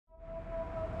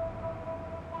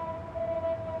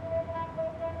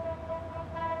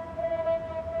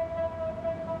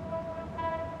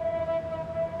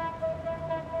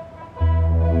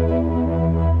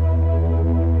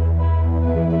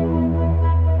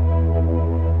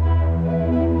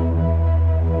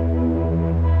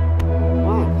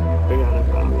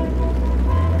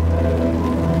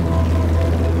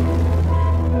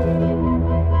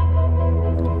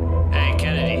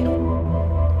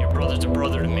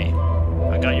me.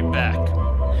 I got your back.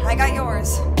 I got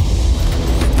yours.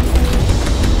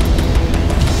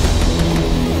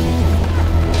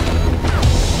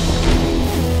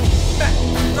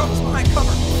 Ben, drop us behind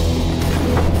cover.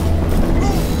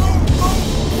 Move, move, move!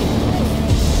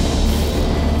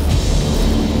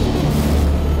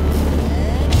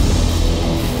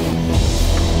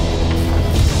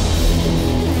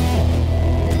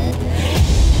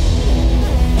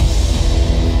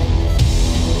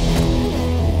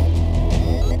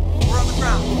 We're on the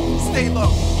ground. Stay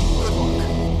low. Good luck.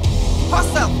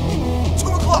 Hostile. 2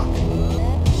 o'clock.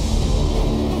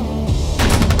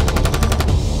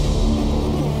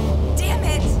 Damn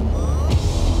it!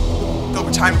 There'll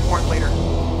be time report later.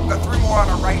 We've got 3 more on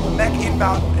our right, a mech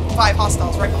inbound, and 5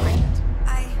 hostiles right behind it.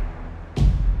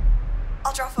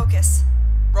 I'll draw focus.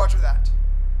 Roger that.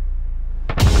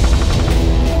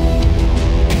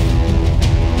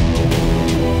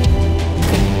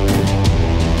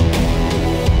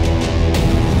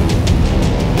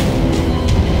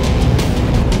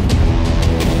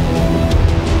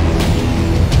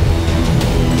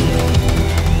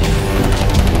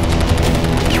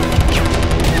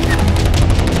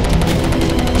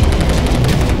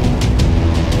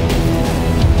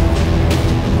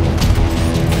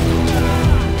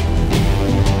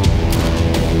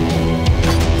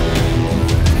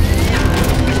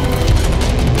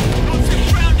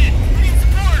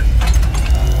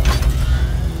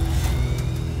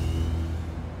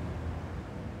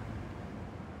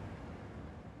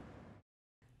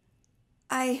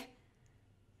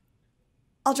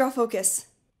 I'll draw focus.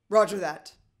 Roger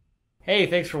that. Hey,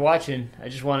 thanks for watching. I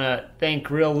just want to thank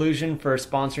Real Illusion for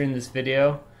sponsoring this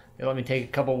video. They let me take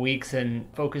a couple weeks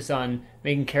and focus on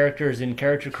making characters in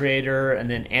Character Creator and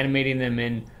then animating them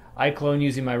in iClone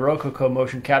using my Rococo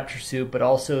motion capture suit, but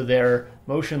also their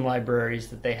motion libraries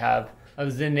that they have. I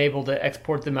was then able to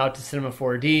export them out to Cinema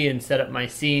 4D and set up my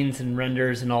scenes and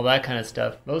renders and all that kind of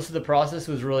stuff. Most of the process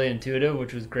was really intuitive,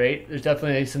 which was great. There's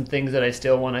definitely some things that I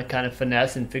still want to kind of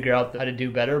finesse and figure out how to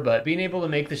do better, but being able to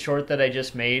make the short that I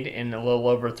just made in a little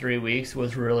over 3 weeks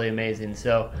was really amazing.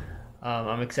 So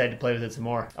I'm excited to play with it some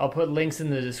more. I'll put links in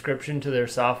the description to their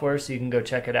software so you can go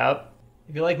check it out.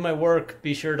 If you like my work,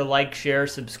 be sure to like, share,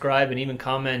 subscribe, and even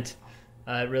comment.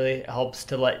 It really helps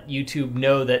to let YouTube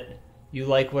know that you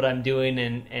like what I'm doing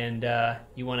and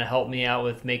you want to help me out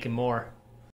with making more.